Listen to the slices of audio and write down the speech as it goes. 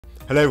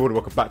Hello everyone,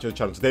 welcome back to the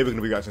channel. Today we're going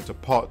to be reacting to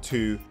part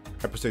 2,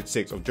 episode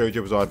 6 of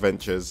JoJo's Bizarre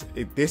Adventures.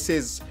 This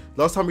is,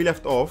 last time we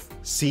left off,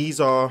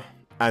 Caesar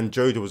and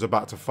JoJo was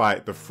about to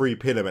fight the 3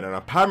 Pillar Men, and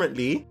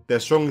apparently they're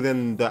stronger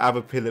than the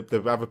other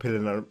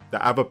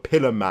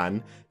pillar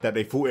man that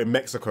they fought in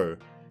Mexico.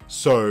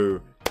 So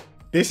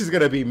this is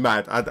gonna be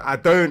mad. I'm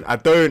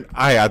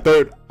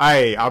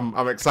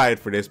excited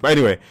for this. But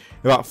anyway,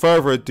 without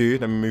further ado,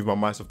 let me move my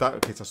mouse off that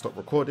in case I stop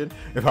recording.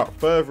 Without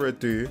further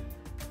ado,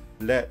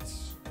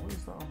 let's. What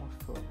is that on my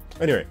foot?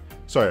 Anyway,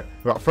 sorry.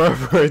 Without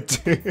further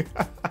ado,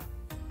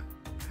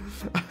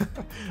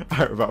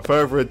 alright. Without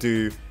further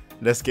ado,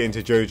 let's get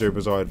into JoJo's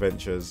Bizarre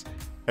Adventures,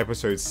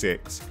 episode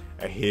 6,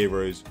 A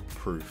Hero's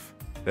Proof.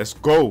 Let's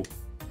go.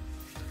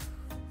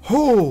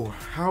 Oh,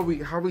 how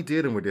we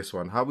dealing with this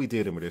one?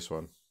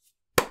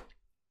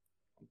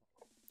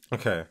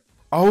 Okay.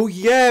 Oh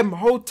yeah,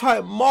 hold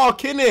tight, Mark,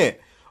 innit?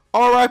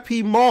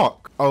 R.I.P.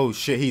 Mark. Oh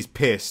shit, he's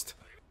pissed.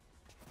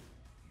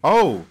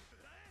 Oh.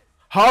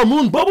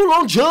 Harmoon bubble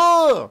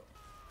launcher.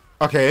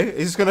 Okay,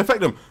 is this gonna affect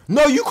them?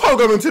 No, you can't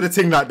go into the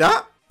thing like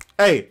that.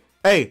 Hey.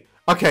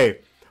 Okay,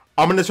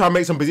 I'm gonna try and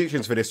make some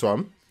predictions for this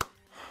one.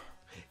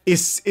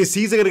 Is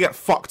Caesar gonna get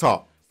fucked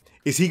up?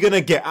 Is he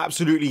gonna get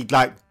absolutely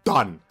like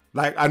done?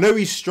 Like, I know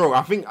he's strong.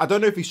 I don't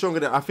know if he's stronger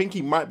than, I think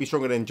he might be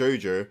stronger than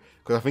JoJo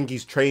because I think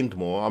he's trained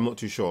more. I'm not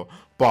too sure,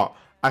 but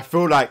I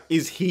feel like,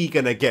 is he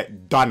gonna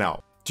get done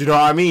out? Do you know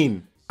what I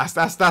mean?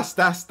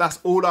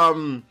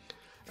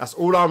 That's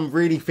all I'm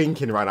really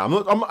thinking right now.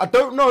 I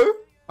don't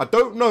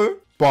know,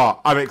 but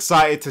I'm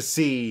excited to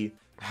see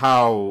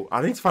how.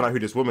 I need to find out who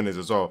this woman is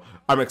as well.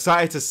 I'm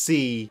excited to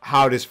see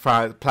how this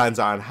plans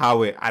out and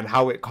how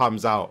it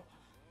comes out.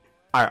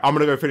 Alright, I'm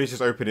gonna go finish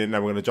this opening and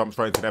then we're gonna jump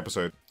straight into the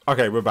episode.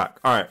 Okay, we're back.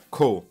 Alright,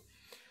 cool.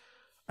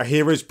 A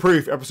Hero's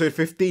Proof, episode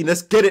 15.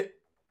 Let's get it.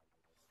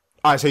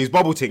 Alright, so he's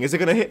bubble ting. Is it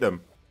gonna hit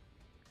them?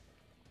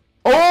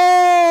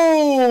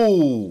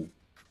 Oh!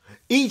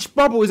 Each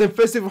bubble is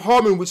infested with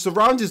harmony which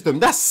surrounds them.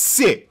 That's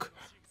sick.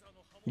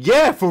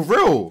 Yeah, for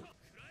real.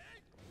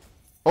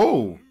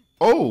 Oh.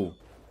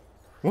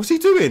 What's he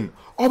doing?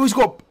 Oh, he's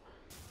got.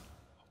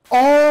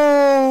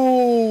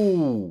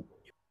 Oh!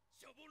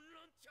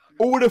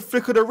 Oh, with a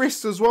flick of the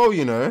wrist as well,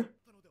 you know.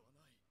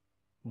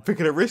 Flick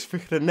of the wrist,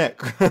 flick of the neck.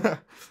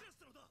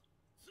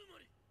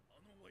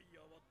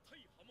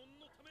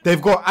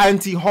 They've got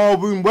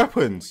anti-harpoon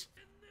weapons.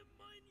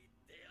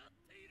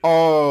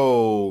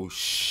 Oh,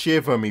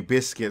 shiver me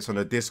biscuits on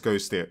a disco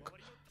stick.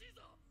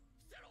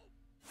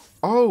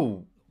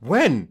 Oh,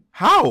 when?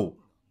 How?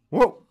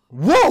 What?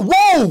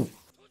 Whoa!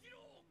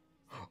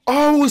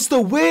 Oh, it's the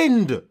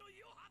wind.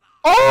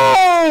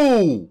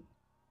 Oh!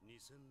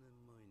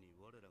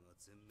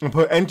 And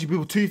put entry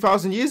people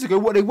 2,000 years ago.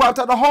 What, they wiped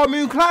out the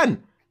Harmoon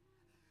clan?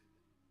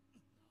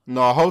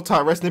 No, hold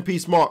tight. Rest in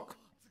peace, Mark.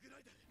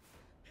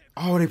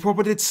 Oh, they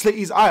probably did slit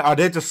his eye. Oh,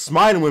 they're just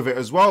smiling with it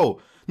as well.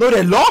 No,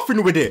 they're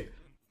laughing with it.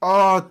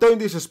 Oh, don't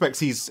disrespect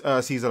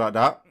Caesar like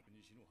that.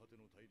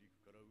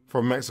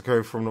 From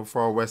Mexico, from the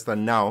far west,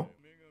 and now.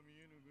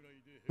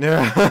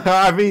 Yeah,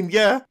 I mean,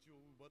 yeah.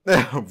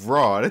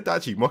 Raw, they're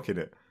actually mocking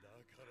it.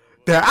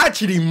 They're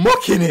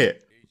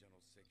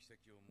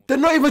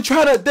not even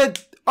trying to.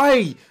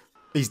 Hey,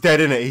 he's dead,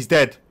 innit? He's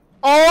dead.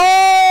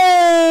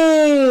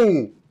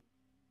 Oh!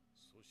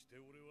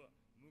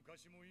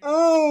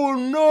 Oh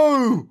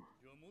no!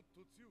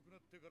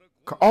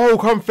 Oh,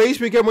 come face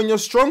me again when you're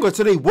stronger.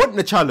 So they want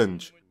the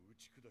challenge.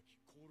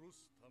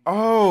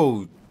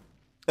 Oh,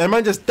 and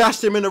man just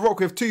dashed him in the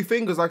rock with 2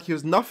 fingers like he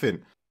was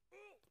nothing.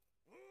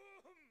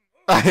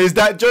 Is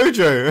that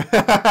JoJo?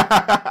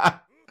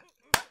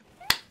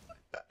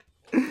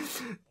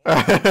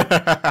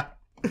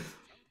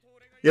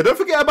 Yeah, don't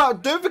forget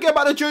about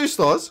the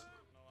Joestars.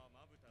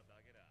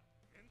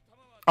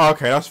 Oh,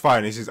 okay, that's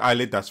fine. It's his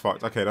eyelid that's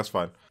fucked. Okay, that's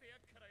fine.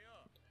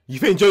 You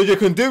think JoJo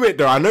can do it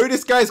though? I know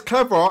this guy's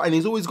clever and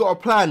he's always got a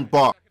plan,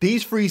 but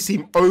these 3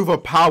 seem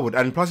overpowered,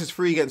 and plus it's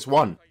 3 against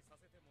 1.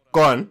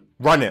 Go on,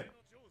 run it.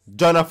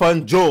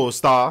 Jonathan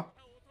Joestar.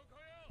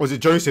 Was it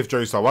Joseph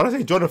Joestar? Why did I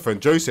say Jonathan?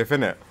 Joseph,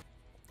 innit?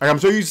 Like, I'm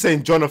so used to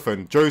saying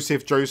Jonathan.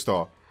 Joseph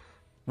Joestar.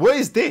 What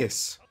is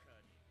this?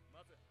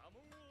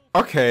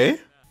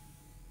 Okay.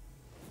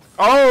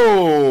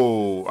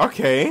 Oh,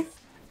 okay.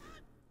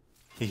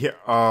 Yeah.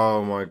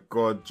 Oh my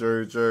god,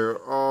 JoJo.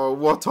 Oh,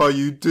 what are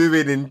you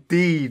doing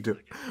indeed?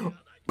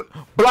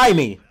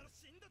 Blimey.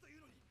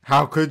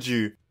 How could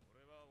you?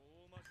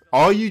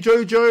 Are you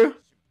JoJo?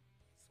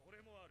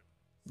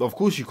 Of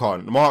course you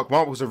can't. Mark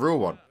was a real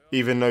one.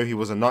 Even though he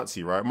was a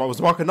Nazi, right? Was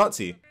Mark a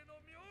Nazi?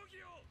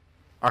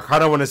 I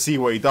kind of want to see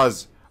what he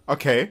does.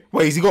 Okay.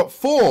 Wait, has he got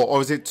 4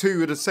 or is it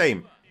 2 the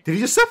same? Did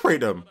he just separate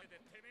them?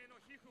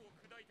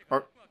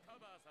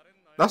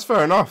 That's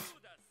fair enough.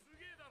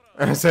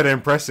 I said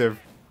impressive.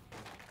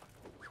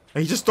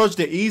 He just dodged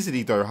it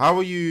easily though. How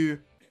are you?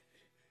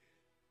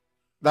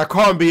 That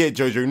can't be it,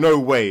 JoJo. No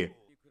way.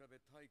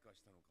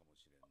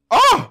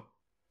 Oh!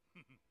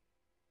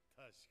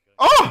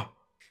 Oh!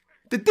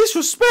 The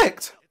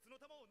disrespect.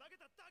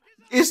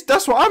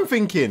 That's what I'm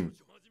thinking.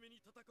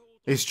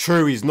 It's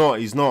true, he's not.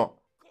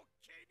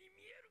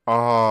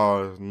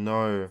 Oh,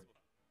 no.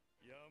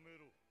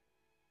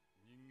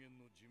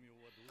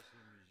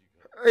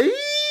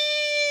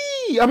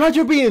 Eee!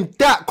 Imagine being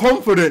that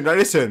confident. Like,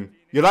 listen,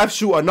 your life's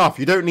short enough.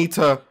 You don't need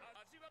to...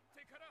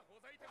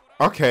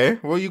 Okay,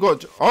 well, you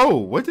got... Oh,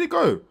 where did it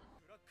go?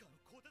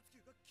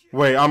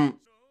 Wait,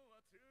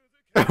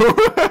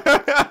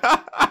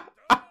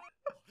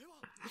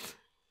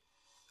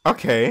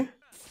 Okay.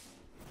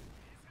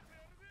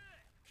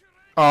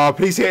 Oh,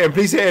 please hit him.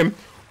 Please hit him.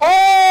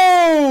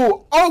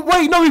 Oh! Oh,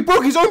 wait, no, he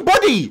broke his own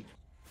body.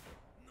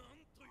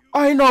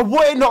 I know.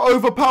 What not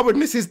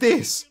overpoweredness is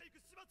this?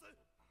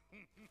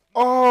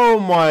 Oh,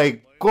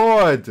 my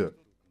God.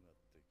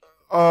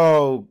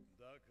 Oh.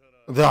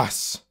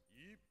 Thus.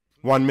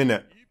 1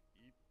 minute.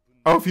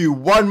 I offer you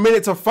 1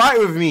 minute to fight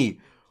with me.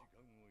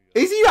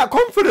 Is he that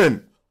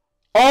confident?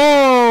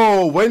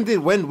 Oh, when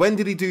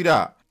did he do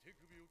that?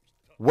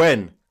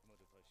 When?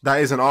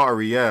 That is an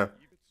artery, yeah.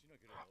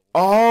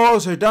 Oh,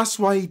 so that's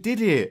why he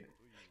did it.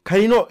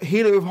 Can he not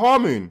heal it with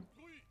Harmoon?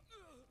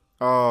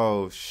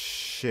 Oh,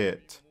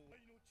 shit.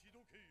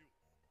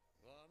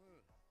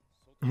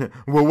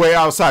 We'll wait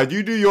outside.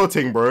 You do your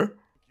thing, bro.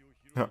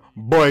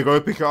 Boy, go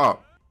pick it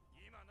up.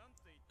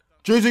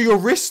 Jojo, your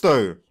wrist,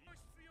 though.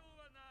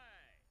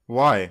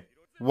 Why?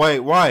 Wait,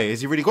 why?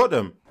 Has he really got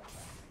them?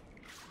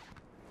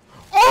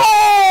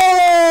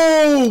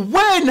 Oh!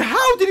 When?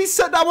 How did he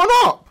set that one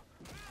up?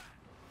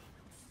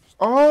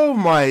 Oh,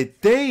 my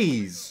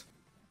days.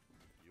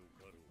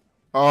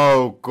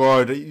 Oh,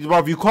 God.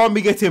 Bruv, you can't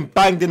be getting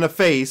banged in the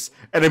face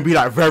and then be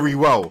like, very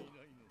well.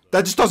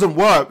 That just doesn't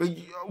work.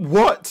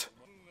 What?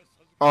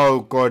 Oh,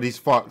 God, he's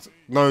fucked.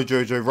 No,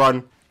 Jojo,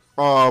 run.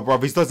 Oh,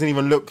 bruv, he doesn't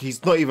even look.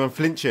 He's not even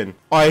flinching.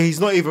 Oh,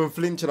 he's not even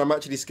flinching. I'm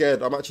actually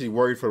scared. I'm actually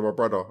worried for my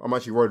brother. I'm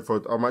actually worried. So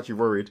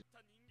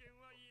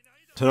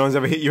no one's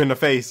ever hit you in the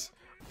face.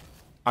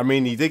 I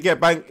mean, he did get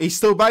banged. He's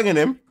still banging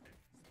him.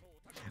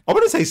 I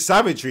wouldn't say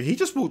savagery. He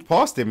just walked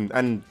past him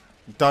and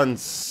done...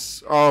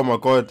 Oh, my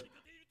God.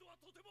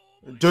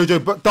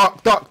 Jojo, but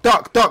duck,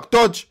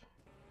 dodge.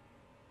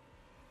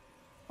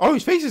 Oh,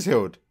 his face is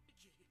healed.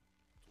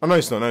 Oh, no,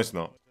 it's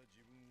not.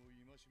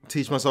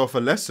 Teach myself a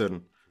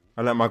lesson.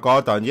 I let my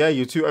guard down. Yeah,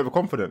 you're too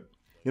overconfident.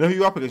 You know who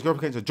you're up against? You're up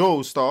against a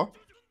JoJo's star.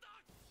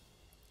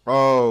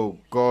 Oh,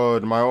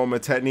 God. My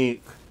ultimate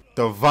technique.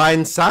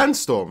 Divine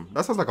Sandstorm.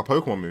 That sounds like a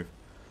Pokemon move.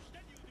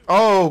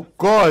 Oh,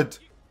 God.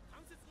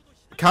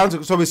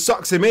 Counter. So it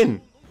sucks him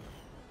in.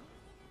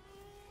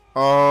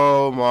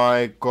 Oh,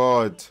 my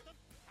God.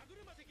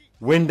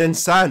 Wind and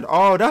sand.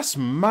 Oh, that's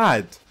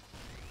mad.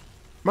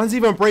 Man's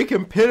even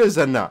breaking pillars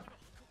and that.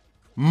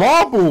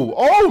 Marble.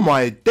 Oh,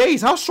 my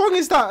days. How strong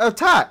is that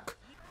attack?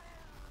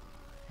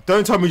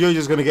 Don't tell me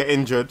Jojo's going to get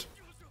injured.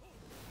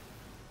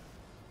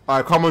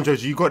 Alright, come on,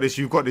 Jojo. You got this.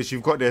 You've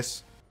got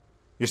this.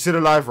 You're still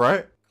alive,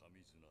 right?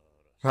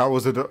 That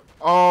was a...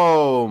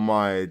 Oh,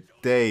 my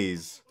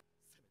days.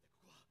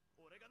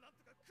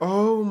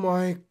 Oh,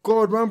 my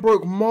God. Man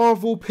broke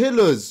Marvel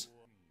pillars.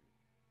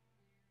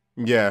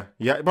 Yeah,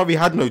 but he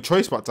had no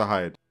choice but to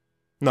hide.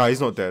 No,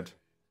 he's not dead.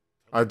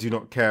 I do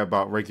not care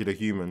about regular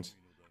humans.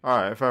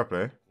 Alright, fair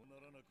play.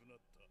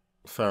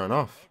 Fair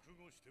enough.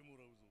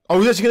 Oh,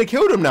 he's actually going to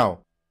kill them now.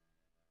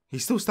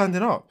 He's still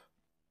standing up.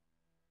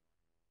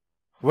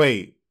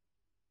 Wait.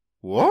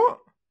 What?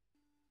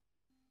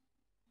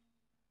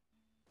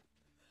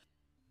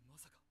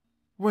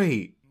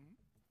 Wait.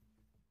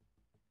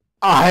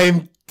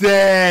 I'm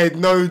dead.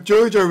 No,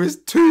 Jojo is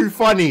too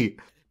funny.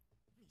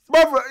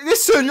 Brother,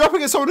 listen, you're up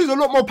against someone who's a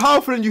lot more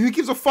powerful than you. Who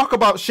gives a fuck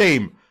about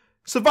shame?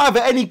 Survive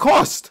at any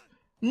cost.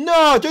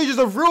 No, Jojo's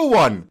a real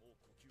one.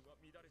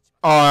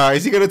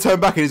 Is he going to turn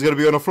back and he's going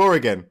to be on the floor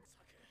again?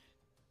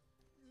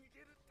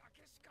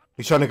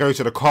 He's trying to go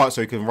to the cart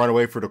so he can run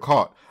away through the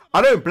cart.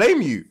 I don't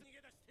blame you.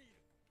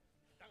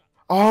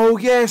 Oh,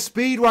 yeah,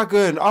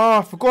 Speedwagon.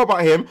 I forgot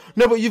about him.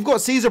 No, but you've got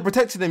Caesar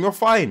protecting him. You're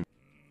fine.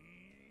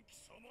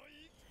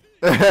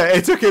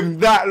 It took him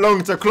that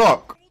long to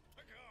clock.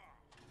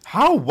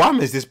 How wham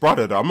is this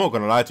brother, though? I'm not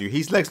going to lie to you.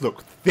 His legs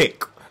look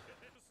thick.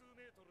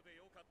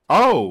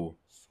 Oh.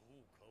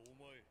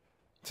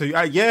 So,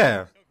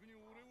 yeah.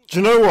 Do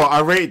you know what?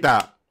 I rate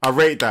that.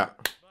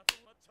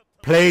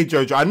 Play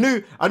Jojo. I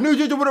knew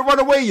Jojo wouldn't run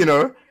away, you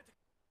know.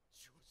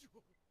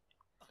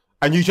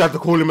 And you tried to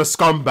call him a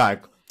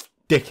scumbag.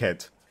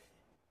 Dickhead.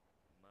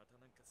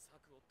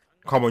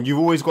 Come on, you've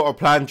always got a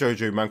plan,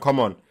 Jojo, man. Come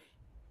on.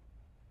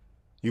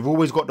 You've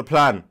always got the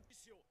plan.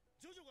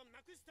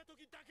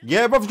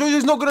 Yeah, but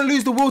Jojo's not going to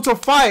lose the will to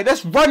fight.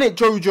 Let's run it,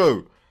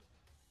 Jojo.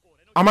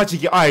 I'm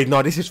actually...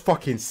 no, this is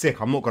fucking sick.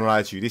 I'm not going to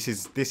lie to you. This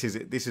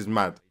is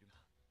mad.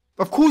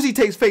 Of course he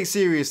takes fate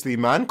seriously,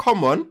 man.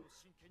 Come on.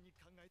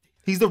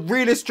 He's the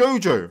realest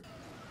JoJo.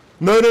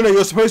 No.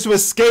 You're supposed to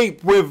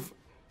escape with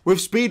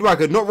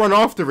Speedwagon, not run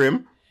after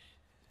him.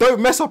 Don't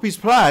mess up his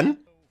plan.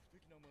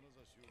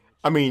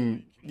 I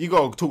mean, you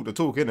gotta talk the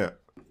talk, innit?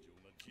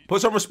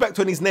 Put some respect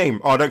on his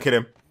name. Oh, don't kill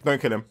him.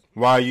 Don't kill him.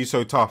 Why are you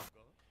so tough?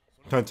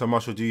 Turn to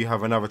Marshall, do you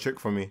have another trick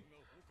for me?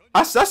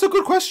 That's a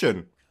good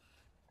question.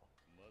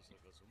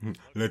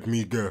 Let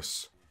me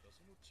guess.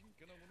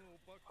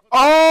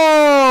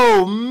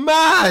 Oh,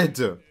 mad.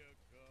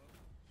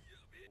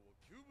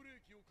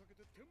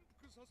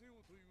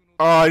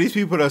 Oh, these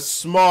people are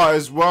smart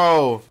as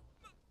well.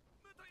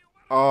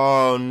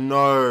 Oh,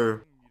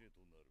 no.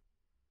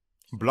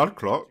 Blood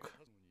clock?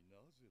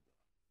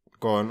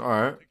 Go on,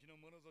 alright.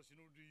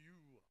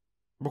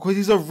 Because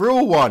he's a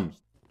real one.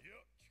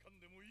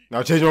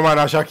 Now change my mind,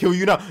 I shall kill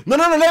you now. No,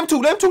 no, no, let him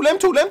talk, let him talk, let him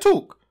talk, let him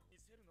talk.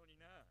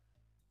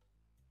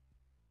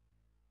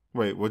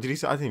 Wait, what did he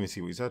say? I didn't even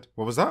see what he said.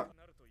 What was that?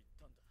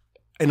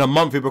 In a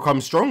month, he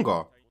becomes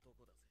stronger.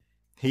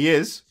 He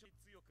is.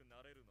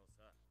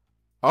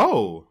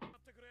 Oh.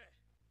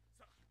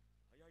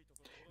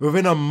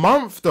 Within a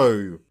month,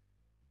 though.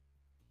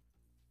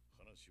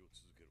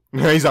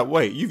 He's like,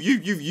 wait,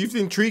 you've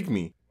intrigued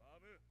me.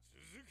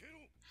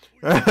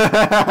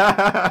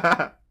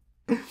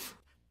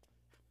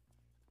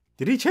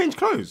 Did he change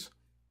clothes?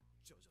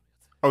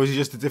 Oh, is he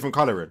just a different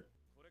colouring?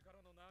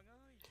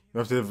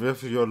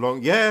 After your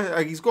long...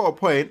 Yeah, he's got a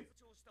point.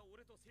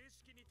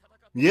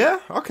 Yeah,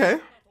 okay.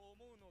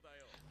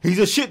 He's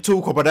a shit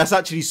talker, but that's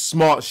actually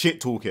smart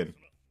shit talking.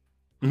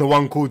 The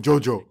one called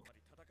JoJo.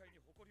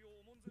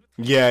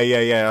 Yeah,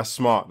 that's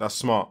smart. That's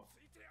smart.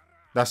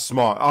 That's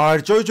smart.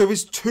 JoJo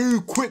is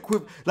too quick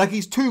with... Like,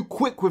 he's too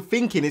quick with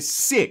thinking. It's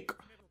sick.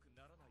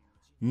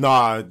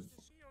 Nah.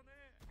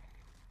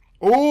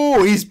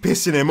 Oh, he's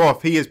pissing him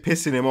off. He is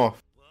pissing him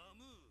off.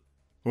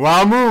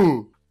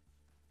 Wamu.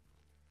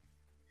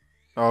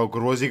 Oh,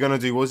 God. What's he going to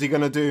do? What's he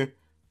going to do?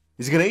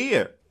 Is he going to eat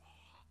it?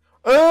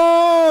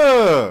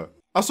 I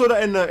saw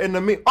that in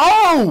the...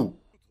 Oh!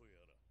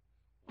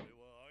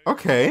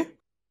 Okay.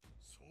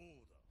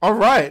 All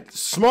right.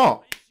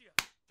 Smart.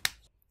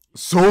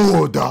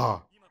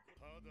 Soda.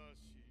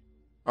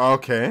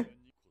 Okay.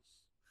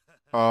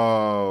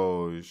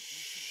 Oh,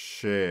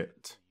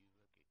 shit.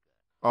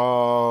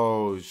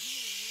 Oh,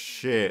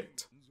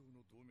 shit.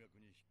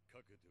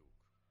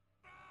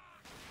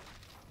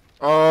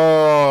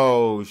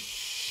 Oh,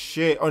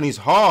 shit. On his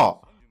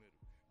heart.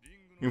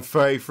 In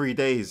 33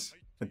 days.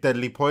 A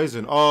deadly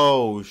poison.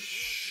 Oh,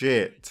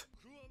 shit.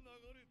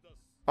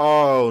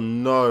 Oh,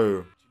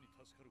 no.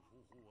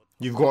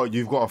 You've got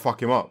to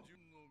fuck him up.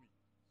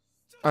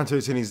 Until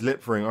it's in his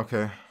lip ring.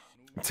 Okay.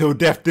 Till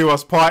death do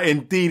us part.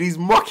 Indeed. He's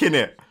mocking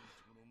it.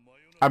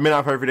 A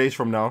minute 33 days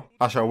from now,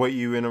 I shall wait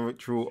you in a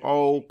ritual.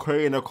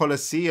 Okay, in a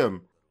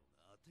Colosseum.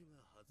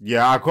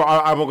 Yeah, I'm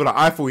not gonna.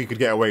 I thought he could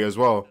get away as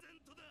well.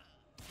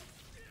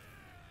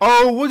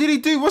 Oh, what did he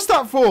do? What's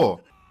that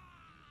for?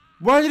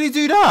 Why did he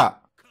do that?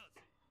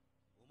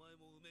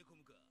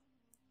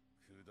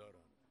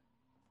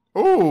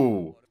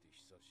 Oh,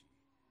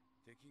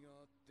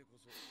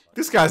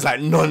 this guy's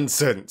like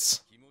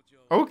nonsense.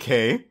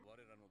 Okay.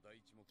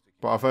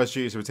 But our first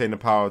duty is to retain the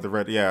power of the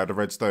red, the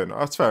red stone.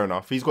 That's fair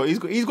enough. He's got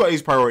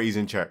his priorities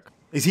in check.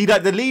 Is he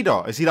like the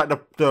leader? Is he like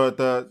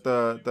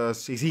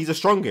is he the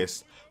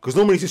strongest? Because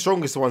normally he's the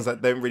strongest, the ones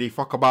that don't really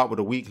fuck about with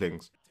the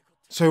weaklings.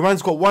 So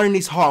man's got one in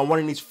his heart and one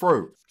in his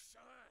throat.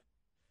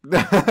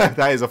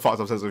 That is a fucked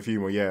up sense of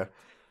humor, yeah.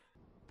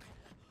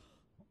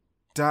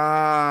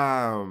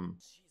 Damn.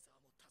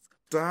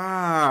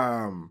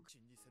 Damn.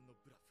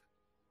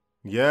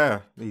 Yeah,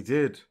 he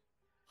did.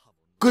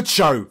 Good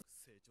show.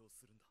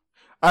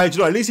 You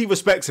know, at least he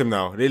respects him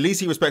now. At least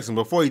he respects him.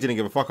 Before he didn't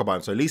give a fuck about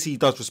him, so at least he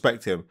does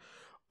respect him.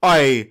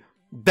 That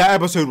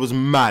episode was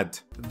mad.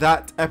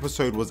 That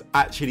episode was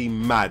actually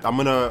mad. I'm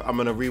gonna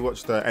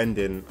rewatch the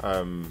ending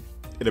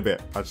in a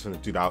bit. I just want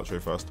to do the outro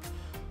first.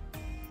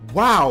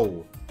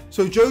 Wow.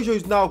 So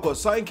JoJo's now got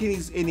something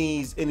in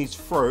his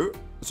throat.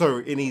 So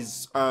in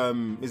his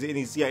is it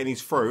in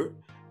his throat,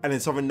 and then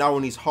something now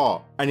in his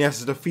heart, and he has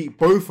to defeat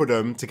both of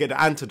them to get the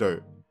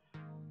antidote.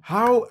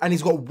 How? And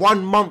he's got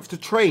 1 month to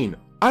train.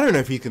 I don't know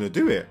if he's gonna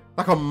do it.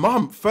 Like a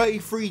month,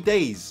 33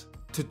 days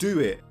to do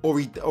it, or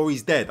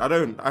he's dead.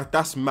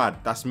 That's mad.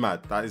 That's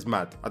mad. That is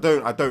mad. I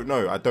don't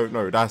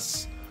know.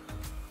 That's.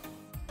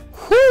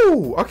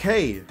 Whoo.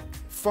 Okay.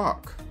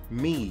 Fuck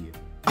me.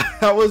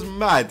 That was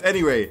mad.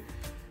 Anyway,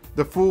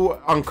 the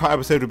full uncut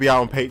episode will be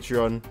out on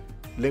Patreon.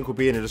 Link will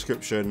be in the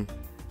description.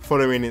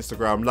 Follow me on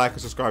Instagram. Like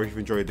and subscribe if you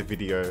enjoyed the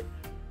video.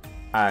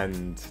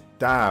 And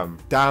damn.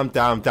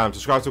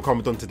 Subscribe to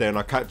Comment on today, and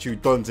I'll catch you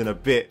dons in a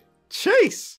bit. Chase.